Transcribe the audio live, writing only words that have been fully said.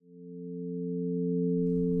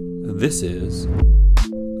This is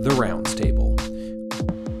The Rounds Table.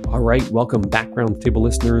 All right, welcome back, Rounds Table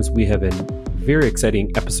listeners. We have a very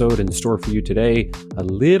exciting episode in store for you today. A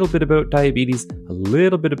little bit about diabetes, a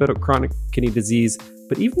little bit about chronic kidney disease,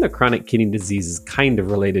 but even the chronic kidney disease is kind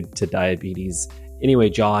of related to diabetes.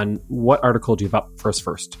 Anyway, John, what article do you have up for us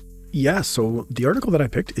first? Yeah, so the article that I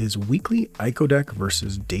picked is Weekly icodec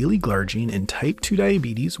versus Daily Glargine in Type 2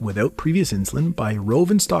 Diabetes Without Previous Insulin by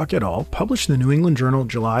Rovenstock et al., published in the New England Journal,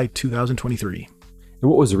 July 2023. And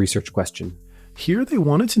what was the research question? Here they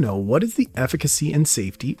wanted to know what is the efficacy and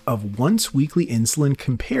safety of once-weekly insulin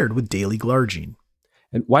compared with daily glargine.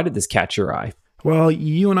 And why did this catch your eye? Well,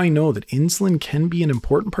 you and I know that insulin can be an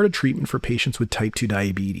important part of treatment for patients with type 2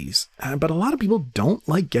 diabetes, but a lot of people don't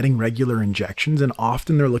like getting regular injections, and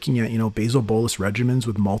often they're looking at, basal bolus regimens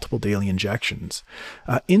with multiple daily injections.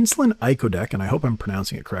 Insulin icodec, and I hope I'm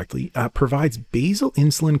pronouncing it correctly, provides basal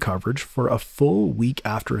insulin coverage for a full week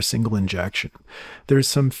after a single injection. There's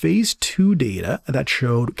some phase 2 data that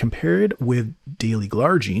showed, compared with daily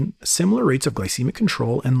glargine, similar rates of glycemic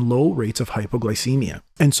control and low rates of hypoglycemia.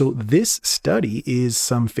 And so this study is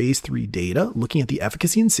some phase 3 data looking at the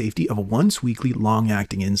efficacy and safety of a once-weekly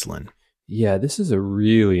long-acting insulin. Yeah, this is a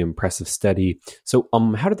really impressive study. So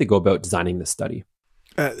how did they go about designing this study?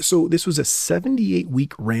 So this was a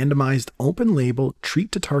 78-week randomized open-label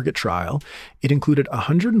treat-to-target trial. It included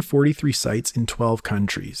 143 sites in 12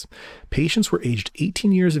 countries. Patients were aged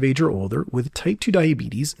 18 years of age or older with type 2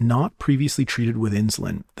 diabetes not previously treated with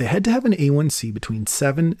insulin. They had to have an A1C between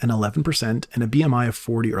 7 and 11% and a BMI of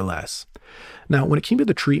 40 or less. Now, when it came to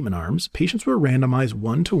the treatment arms, patients were randomized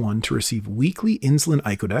 1-to-1 to receive weekly insulin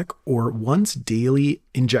icodec or once daily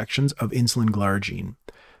injections of insulin glargine.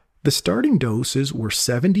 The starting doses were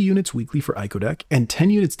 70 units weekly for icodec and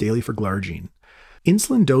 10 units daily for glargine.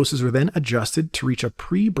 Insulin doses were then adjusted to reach a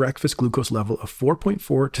pre-breakfast glucose level of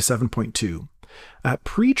 4.4 to 7.2.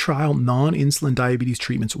 Pre-trial non-insulin diabetes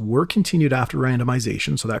treatments were continued after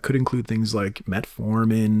randomization, so that could include things like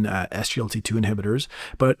metformin, SGLT2 inhibitors,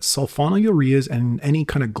 but sulfonylureas and any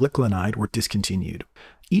kind of glycerinide were discontinued.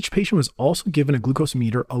 Each patient was also given a glucose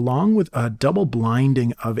meter along with a double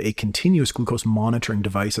blinding of a continuous glucose monitoring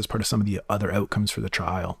device as part of some of the other outcomes for the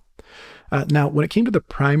trial. Now, when it came to the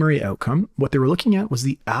primary outcome, what they were looking at was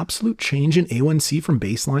the absolute change in A1C from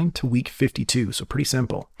baseline to week 52, so pretty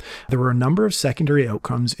simple. There were a number of secondary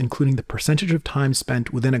outcomes, including the percentage of time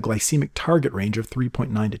spent within a glycemic target range of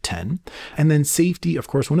 3.9 to 10. And then safety, of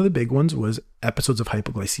course, one of the big ones was episodes of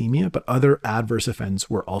hypoglycemia, but other adverse events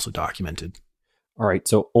were also documented. All right,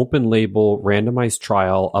 so open label randomized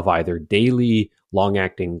trial of either daily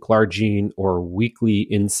long-acting glargine or weekly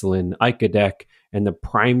insulin icodec, and the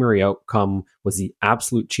primary outcome was the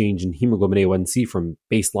absolute change in hemoglobin A1C from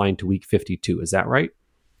baseline to week 52. Is that right?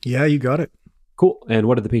 Yeah, you got it. Cool. And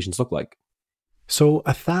what did the patients look like? So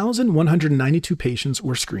 1,192 patients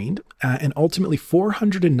were screened, and ultimately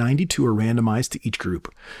 492 were randomized to each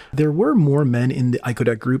group. There were more men in the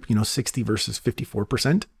icodec group, 60 versus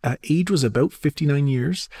 54%. Age was about 59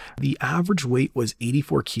 years. The average weight was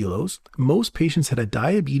 84 kilos. Most patients had a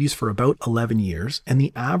diabetes for about 11 years, and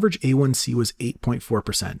the average A1C was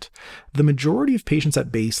 8.4%. The majority of patients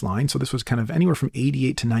at baseline, so this was kind of anywhere from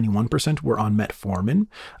 88 to 91%, were on metformin.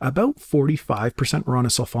 About 45% were on a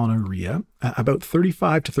sulfonylurea. About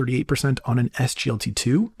 35 to 38% on an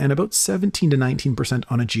SGLT2, and about 17 to 19%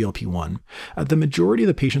 on a GLP-1. The majority of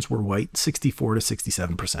the patients were white, 64 to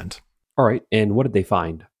 67%. All right, and what did they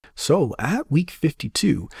find? So at week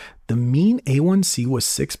 52, the mean A1C was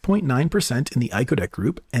 6.9% in the icodec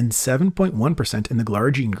group and 7.1% in the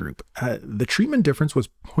glargine group. The treatment difference was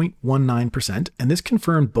 0.19%, and this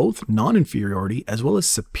confirmed both non-inferiority as well as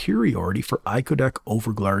superiority for icodec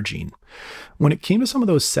over glargine. When it came to some of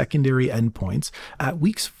those secondary endpoints, at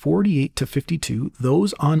weeks 48 to 52,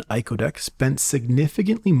 those on icodec spent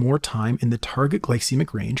significantly more time in the target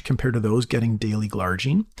glycemic range compared to those getting daily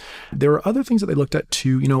glargine. There were other things that they looked at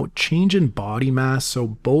too, change in body mass. So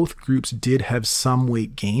both groups did have some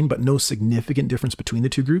weight gain, but no significant difference between the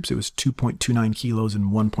two groups. It was 2.29 kilos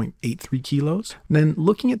and 1.83 kilos. And then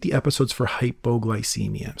looking at the episodes for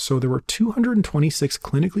hypoglycemia. So there were 226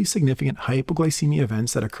 clinically significant hypoglycemia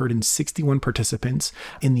events that occurred in 61 participants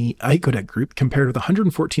in the icodec group compared with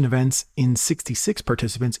 114 events in 66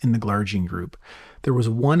 participants in the glargine group. There was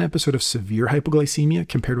one episode of severe hypoglycemia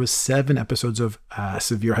compared with 7 episodes of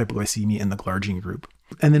severe hypoglycemia in the glargine group.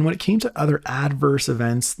 And then when it came to other adverse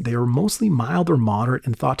events, they were mostly mild or moderate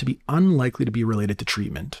and thought to be unlikely to be related to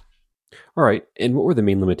treatment. All right. And what were the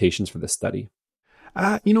main limitations for this study?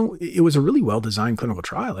 It was a really well-designed clinical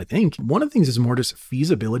trial, I think. One of the things is more just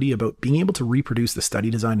feasibility about being able to reproduce the study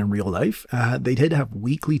design in real life. They did have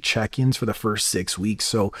weekly check-ins for the first 6 weeks.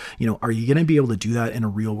 So, are you going to be able to do that in a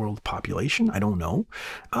real-world population? I don't know.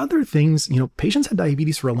 Other things, patients had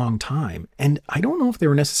diabetes for a long time, and I don't know if they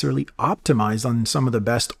were necessarily optimized on some of the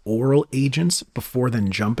best oral agents before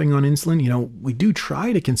then jumping on insulin. We do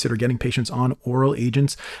try to consider getting patients on oral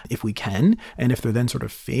agents if we can, and if they're then sort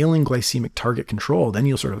of failing glycemic target control, then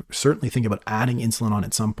you'll sort of certainly think about adding insulin on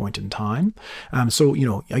at some point in time. So,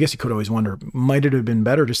 I guess you could always wonder, might it have been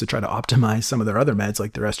better just to try to optimize some of their other meds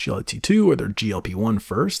like their SGLT2 or their GLP-1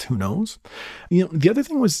 first? Who knows? The other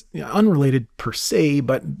thing was unrelated per se,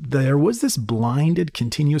 but there was this blinded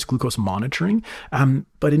continuous glucose monitoring.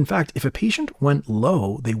 But in fact, if a patient went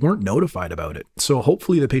low, they weren't notified about it. So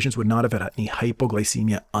hopefully the patients would not have had any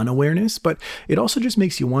hypoglycemia unawareness, but it also just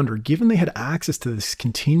makes you wonder, given they had access to this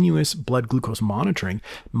continuous blood glucose monitoring,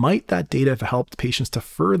 might that data have helped patients to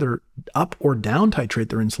further up or down titrate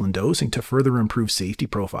their insulin dosing to further improve safety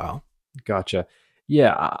profile? Gotcha.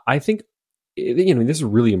 Yeah, I think this is a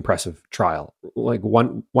really impressive trial. Like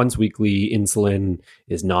once weekly insulin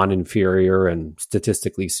is non-inferior and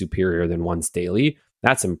statistically superior than once daily.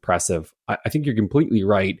 That's impressive. I think you're completely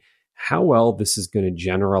right. How well this is going to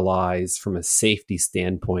generalize from a safety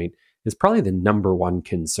standpoint is probably the number one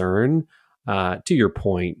concern. To your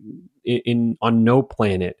point, on no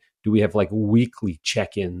planet do we have like weekly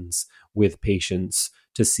check-ins with patients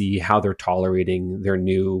to see how they're tolerating their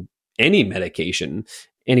any medication.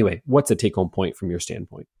 Anyway, what's a take-home point from your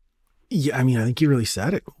standpoint? Yeah, I think you really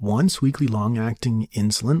said it. Once weekly long-acting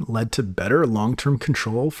insulin led to better long-term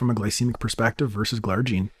control from a glycemic perspective versus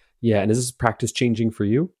glargine. Yeah, and is this practice changing for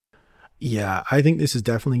you? Yeah, I think this is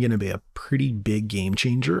definitely going to be a pretty big game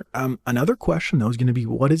changer. Another question, though, is going to be,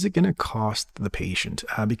 what is it going to cost the patient?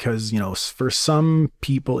 Because, for some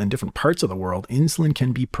people in different parts of the world, insulin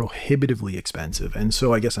can be prohibitively expensive. And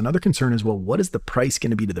so I guess another concern is, well, what is the price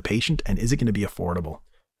going to be to the patient, and is it going to be affordable?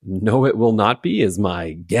 No, it will not be, is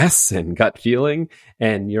my guess and gut feeling.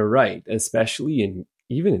 And you're right, especially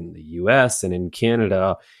even in the US and in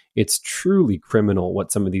Canada, it's truly criminal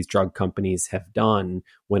what some of these drug companies have done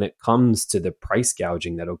when it comes to the price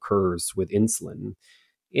gouging that occurs with insulin.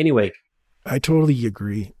 Anyway, I totally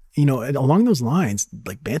agree. And along those lines,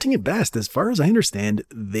 like Banting and Best, as far as I understand,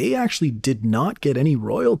 they actually did not get any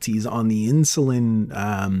royalties on the insulin,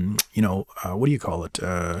 what do you call it?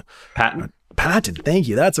 Patent? Patent. Thank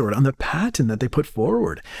you. That's the word. On the patent that they put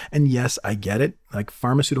forward. And yes, I get it. Like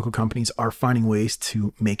pharmaceutical companies are finding ways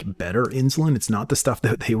to make better insulin. It's not the stuff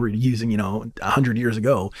that they were using, 100 years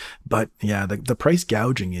ago. But yeah, the price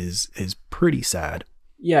gouging is pretty sad.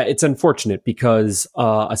 Yeah, it's unfortunate because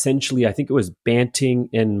essentially, I think it was Banting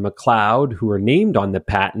and McLeod who were named on the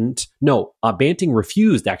patent. No, Banting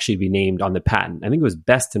refused actually to be named on the patent. I think it was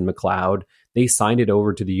Best and McLeod. They signed it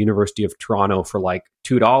over to the University of Toronto for like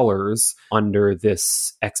 $2 under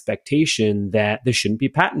this expectation that this shouldn't be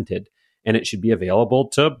patented and it should be available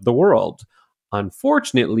to the world.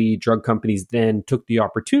 Unfortunately, drug companies then took the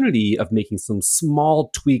opportunity of making some small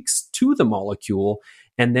tweaks to the molecule,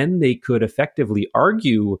 and then they could effectively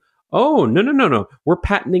argue, oh, no, we're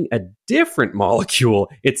patenting a different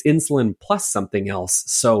molecule. It's insulin plus something else.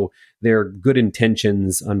 So their good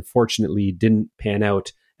intentions, unfortunately, didn't pan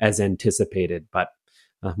out as anticipated, but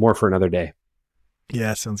more for another day.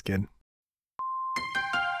 Yeah, sounds good.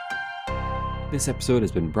 This episode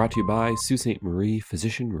has been brought to you by Sault Ste. Marie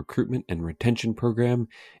Physician Recruitment and Retention Program,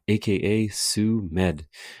 aka Sault Med.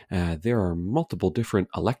 There are multiple different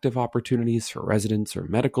elective opportunities for residents or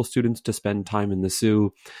medical students to spend time in the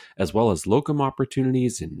Sault, as well as locum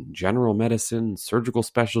opportunities in general medicine, surgical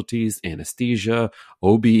specialties, anesthesia,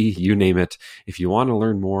 OB, you name it. If you want to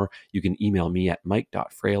learn more, you can email me at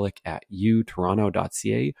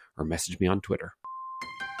mike.fralick@utoronto.ca or message me on Twitter.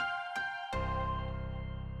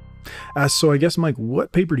 So I guess, Mike,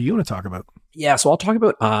 what paper do you want to talk about? Yeah, so I'll talk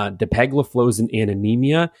about dapagliflozin and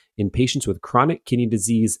anemia in patients with chronic kidney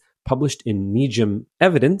disease, published in NEJM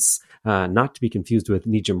Evidence, not to be confused with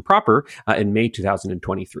NEJM Proper, in May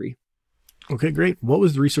 2023. Okay, great. What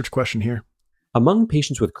was the research question here? Among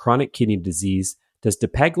patients with chronic kidney disease, does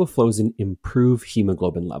dapagliflozin improve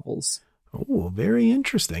hemoglobin levels? Oh, very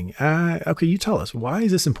interesting. Okay, you tell us. Why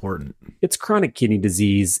is this important? It's chronic kidney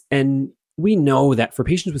disease, and we know that for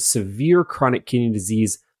patients with severe chronic kidney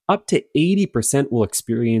disease, up to 80% will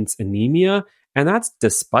experience anemia, and that's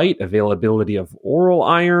despite availability of oral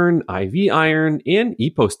iron, IV iron, and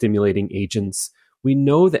EPO-stimulating agents. We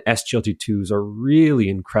know that SGLT2s are really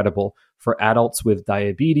incredible for adults with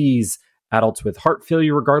diabetes, adults with heart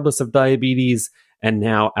failure regardless of diabetes, and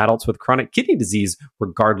now adults with chronic kidney disease,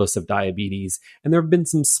 regardless of diabetes. And there have been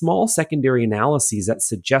some small secondary analyses that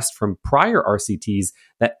suggest from prior RCTs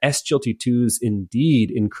that SGLT2s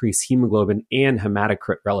indeed increase hemoglobin and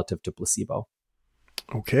hematocrit relative to placebo.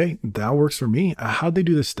 Okay, that works for me. How'd they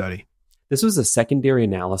do this study? This was a secondary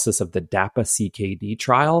analysis of the DAPA CKD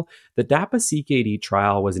trial. The DAPA CKD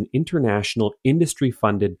trial was an international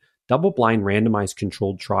industry-funded double-blind randomized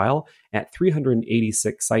controlled trial at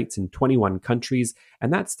 386 sites in 21 countries,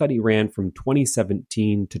 and that study ran from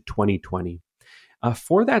 2017 to 2020.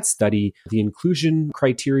 For that study, the inclusion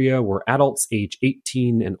criteria were adults age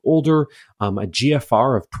 18 and older, a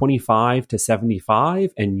GFR of 25 to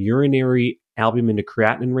 75, and urinary albumin to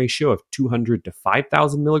creatinine ratio of 200 to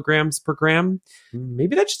 5,000 milligrams per gram.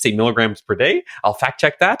 Maybe that should say milligrams per day. I'll fact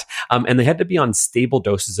check that. And they had to be on stable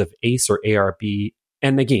doses of ACE or ARB.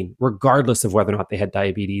 And again, regardless of whether or not they had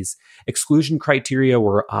diabetes. Exclusion criteria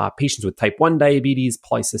were patients with type 1 diabetes,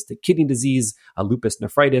 polycystic kidney disease, lupus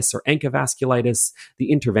nephritis, or ANCA-vasculitis.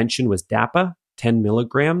 The intervention was DAPA, 10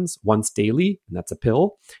 milligrams once daily, and that's a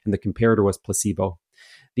pill, and the comparator was placebo.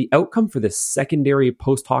 The outcome for this secondary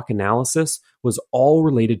post-hoc analysis was all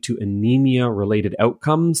related to anemia-related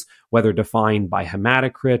outcomes, whether defined by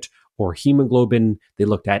hematocrit or hemoglobin. They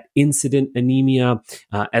looked at incident anemia,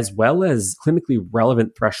 as well as clinically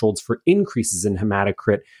relevant thresholds for increases in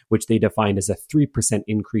hematocrit, which they defined as a 3%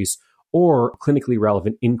 increase, or clinically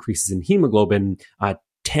relevant increases in hemoglobin,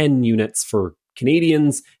 10 units for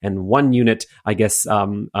Canadians and 1 unit, I guess,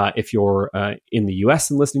 if you're in the US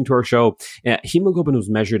and listening to our show. Hemoglobin was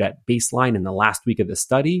measured at baseline in the last week of the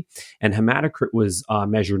study, and hematocrit was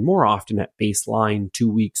measured more often at baseline, 2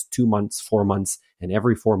 weeks, 2 months, 4 months, and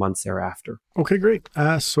every 4 months thereafter. Okay, great.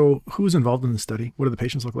 So who was involved in the study? What do the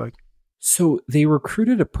patients look like? So they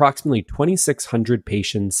recruited approximately 2,600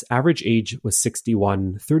 patients. Average age was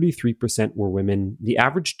 61, 33% were women. The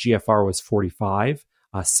average GFR was 45.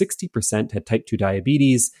 60% had type 2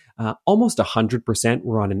 diabetes. Almost 100%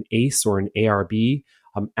 were on an ACE or an ARB.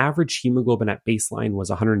 Average hemoglobin at baseline was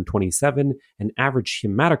 127, and average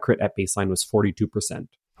hematocrit at baseline was 42%.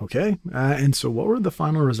 Okay. And so what were the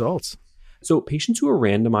final results? So patients who were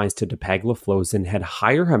randomized to dapagliflozin had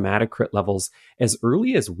higher hematocrit levels as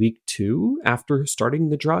early as week 2 after starting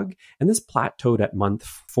the drug, and this plateaued at month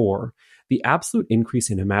 4. The absolute increase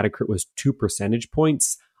in hematocrit was 2 percentage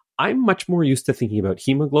points. I'm much more used to thinking about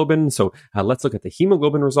hemoglobin, so let's look at the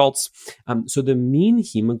hemoglobin results. So the mean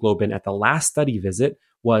hemoglobin at the last study visit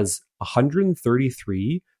was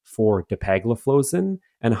 133 for dapagliflozin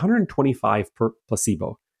and 125 per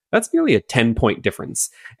placebo. That's nearly a 10-point difference.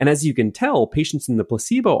 And as you can tell, patients in the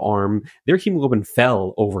placebo arm, their hemoglobin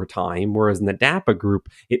fell over time, whereas in the DAPA group,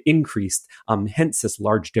 it increased, hence this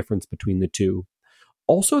large difference between the two.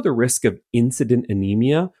 Also, the risk of incident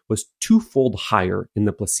anemia was twofold higher in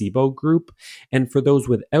the placebo group. And for those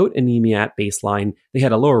without anemia at baseline, they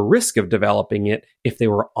had a lower risk of developing it if they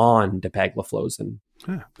were on dapagliflozin.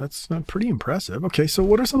 That's pretty impressive. Okay, so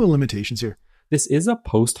what are some of the limitations here? This is a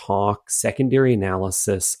post-hoc secondary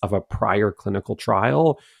analysis of a prior clinical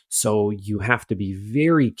trial, so you have to be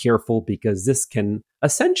very careful because this can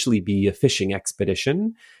essentially be a fishing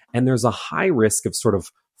expedition, and there's a high risk of sort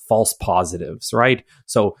of false positives, right?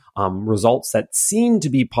 So results that seem to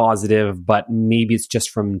be positive, but maybe it's just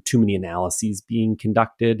from too many analyses being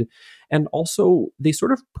conducted. And also, they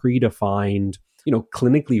sort of predefined,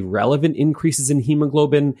 clinically relevant increases in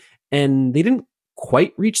hemoglobin, and they didn't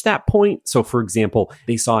quite reach that point. So for example,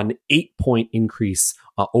 they saw an 8-point increase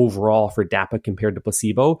overall for DAPA compared to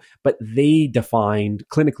placebo, but they defined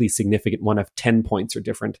clinically significant one of 10 points or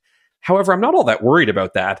different. However, I'm not all that worried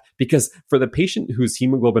about that because for the patient whose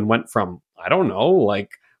hemoglobin went from,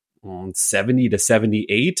 70 to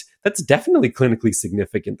 78, that's definitely clinically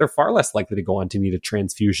significant. They're far less likely to go on to need a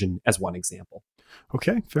transfusion, as one example.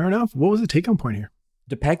 Okay, fair enough. What was the take-home point here?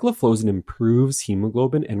 Dapagliflozin improves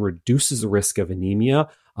hemoglobin and reduces the risk of anemia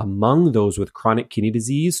among those with chronic kidney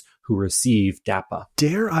disease who receive DAPA.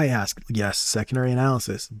 Dare I ask, yes, secondary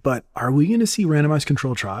analysis, but are we going to see randomized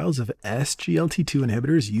controlled trials of SGLT2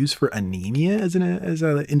 inhibitors used for anemia as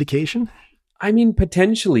an indication? I mean,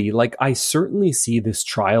 potentially. I certainly see this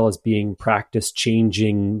trial as being practice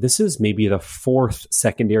changing. This is maybe the 4th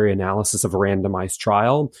secondary analysis of a randomized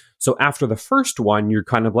trial. So after the first one, you're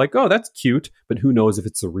kind of like, oh, that's cute, but who knows if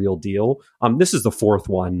it's a real deal? This is the 4th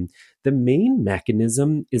one. The main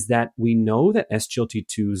mechanism is that we know that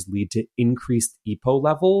SGLT2s lead to increased EPO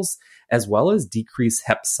levels, as well as decreased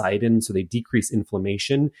hepcidin, so they decrease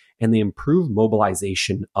inflammation, and they improve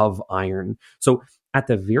mobilization of iron. So at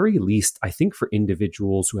the very least, I think for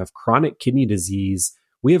individuals who have chronic kidney disease,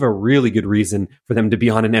 we have a really good reason for them to be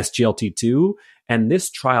on an SGLT2. And this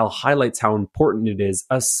trial highlights how important it is,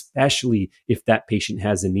 especially if that patient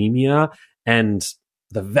has anemia. And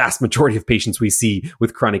the vast majority of patients we see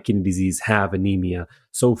with chronic kidney disease have anemia.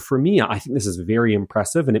 So for me, I think this is very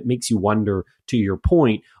impressive, and it makes you wonder, to your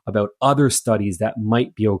point, about other studies that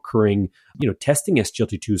might be occurring, testing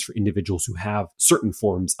SGLT2s for individuals who have certain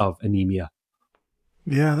forms of anemia.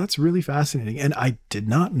 Yeah, that's really fascinating. And I did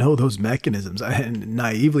not know those mechanisms. And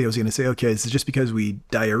naively, I was going to say, okay, this is just because we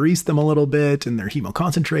diurese them a little bit and they're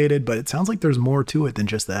hemoconcentrated, but it sounds like there's more to it than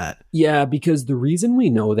just that. Yeah, because the reason we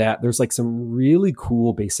know that, there's like some really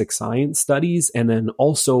cool basic science studies. And then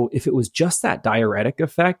also, if it was just that diuretic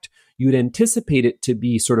effect, you'd anticipate it to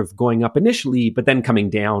be sort of going up initially, but then coming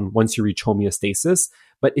down once you reach homeostasis.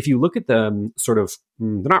 But if you look at the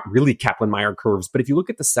they're not really Kaplan-Meier curves, but if you look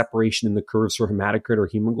at the separation in the curves for hematocrit or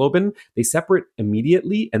hemoglobin, they separate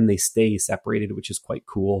immediately and they stay separated, which is quite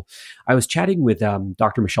cool. I was chatting with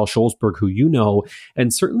Dr. Michelle Scholzberg, who you know,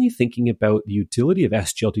 and certainly thinking about the utility of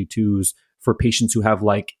SGLT2s for patients who have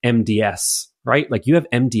like MDS, right? Like you have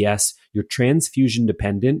MDS, you're transfusion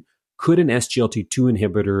dependent. Could an SGLT2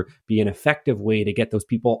 inhibitor be an effective way to get those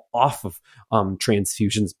people off of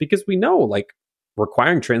transfusions? Because we know like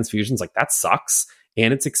requiring transfusions, like that sucks,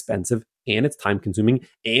 and it's expensive, and it's time consuming,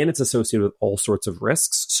 and it's associated with all sorts of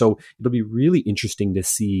risks. So it'll be really interesting to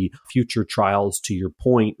see future trials, to your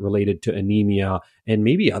point, related to anemia and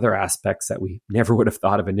maybe other aspects that we never would have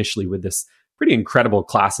thought of initially with this pretty incredible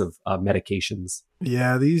class of medications.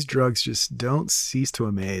 Yeah, these drugs just don't cease to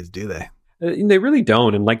amaze, do they? They really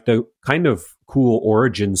don't. And like the kind of cool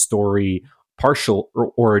origin story, partial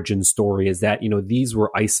origin story, is that, these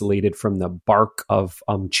were isolated from the bark of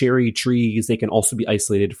cherry trees. They can also be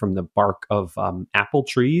isolated from the bark of apple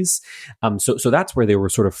trees. So that's where they were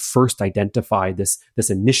sort of first identified, this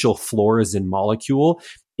initial fluorescein molecule.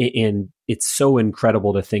 And it's so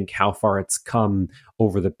incredible to think how far it's come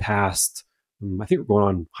over the past, I think we're going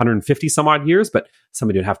on 150 some odd years, but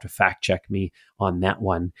somebody would have to fact check me on that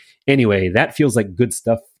one. Anyway, that feels like good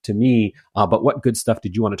stuff to me. But what good stuff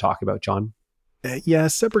did you want to talk about, John? Yeah,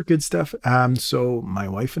 separate good stuff. So my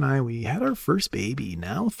wife and I, we had our first baby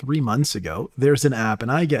now 3 months ago. There's an app,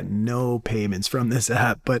 and I get no payments from this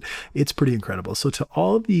app, but it's pretty incredible. So to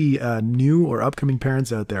all the new or upcoming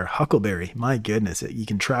parents out there, Huckleberry, my goodness, you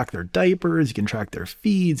can track their diapers, you can track their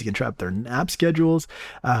feeds, you can track their nap schedules.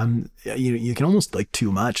 You can almost like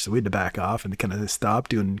too much. So we had to back off and kind of stop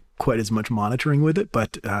doing quite as much monitoring with it.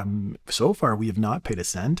 But so far, we have not paid a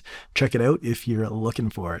cent. Check it out if you're looking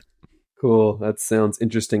for it. Cool. That sounds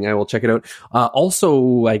interesting. I will check it out.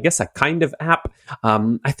 Also, I guess a kind of app.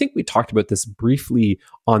 I think we talked about this briefly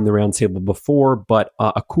on the roundtable before, but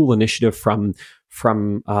a cool initiative from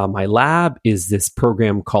my lab is this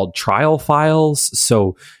program called Trial Files.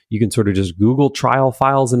 So you can sort of just Google Trial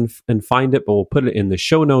Files and find it, but we'll put it in the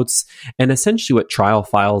show notes. And essentially what Trial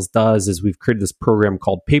Files does is we've created this program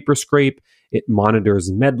called Paperscrape. It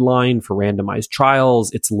monitors Medline for randomized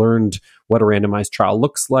trials. It's learned what a randomized trial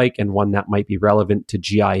looks like and one that might be relevant to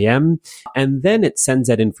GIM. And then it sends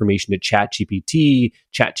that information to ChatGPT.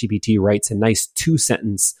 ChatGPT writes a nice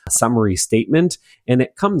 2-sentence summary statement, and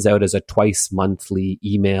it comes out as a twice monthly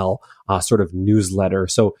email sort of newsletter.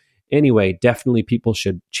 So anyway, definitely people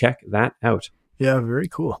should check that out. Yeah, very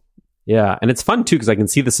cool. Yeah, and it's fun too because I can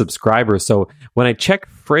see the subscribers. So when I check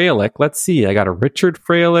Freilich, let's see, I got a Richard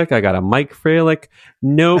Freilich, I got a Mike Freilich.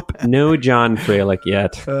 Nope, no John Freilich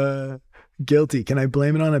yet. Guilty. Can I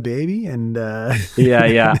blame it on a baby? And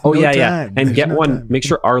yeah. Oh, no yeah. time. And There's get no one. time. Make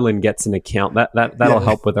sure Arlen gets an account. That'll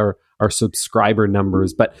help with our subscriber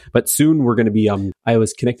numbers. But soon we're going to be. I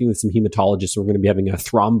was connecting with some hematologists. And we're going to be having a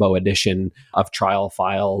thrombo edition of Trial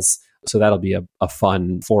Files. So that'll be a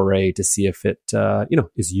fun foray to see if it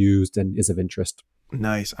is used and is of interest.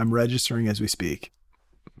 Nice. I'm registering as we speak.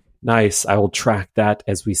 Nice. I will track that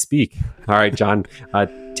as we speak. All right, John.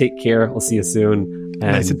 Take care. I'll see you soon.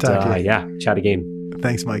 And, nice to talk to you. Yeah, chat again.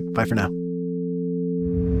 Thanks, Mike. Bye for now.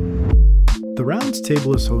 The Rounds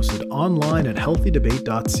Table is hosted online at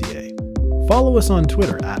healthydebate.ca. Follow us on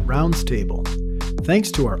Twitter at Rounds Table. Thanks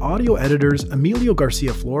to our audio editors Emilio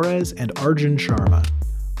Garcia Flores and Arjun Sharma.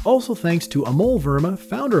 Also thanks to Amol Verma,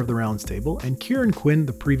 founder of the Rounds Table, and Kieran Quinn,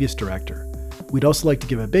 the previous director. We'd also like to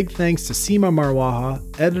give a big thanks to Seema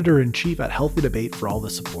Marwaha, editor-in-chief at Healthy Debate, for all the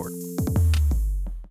support.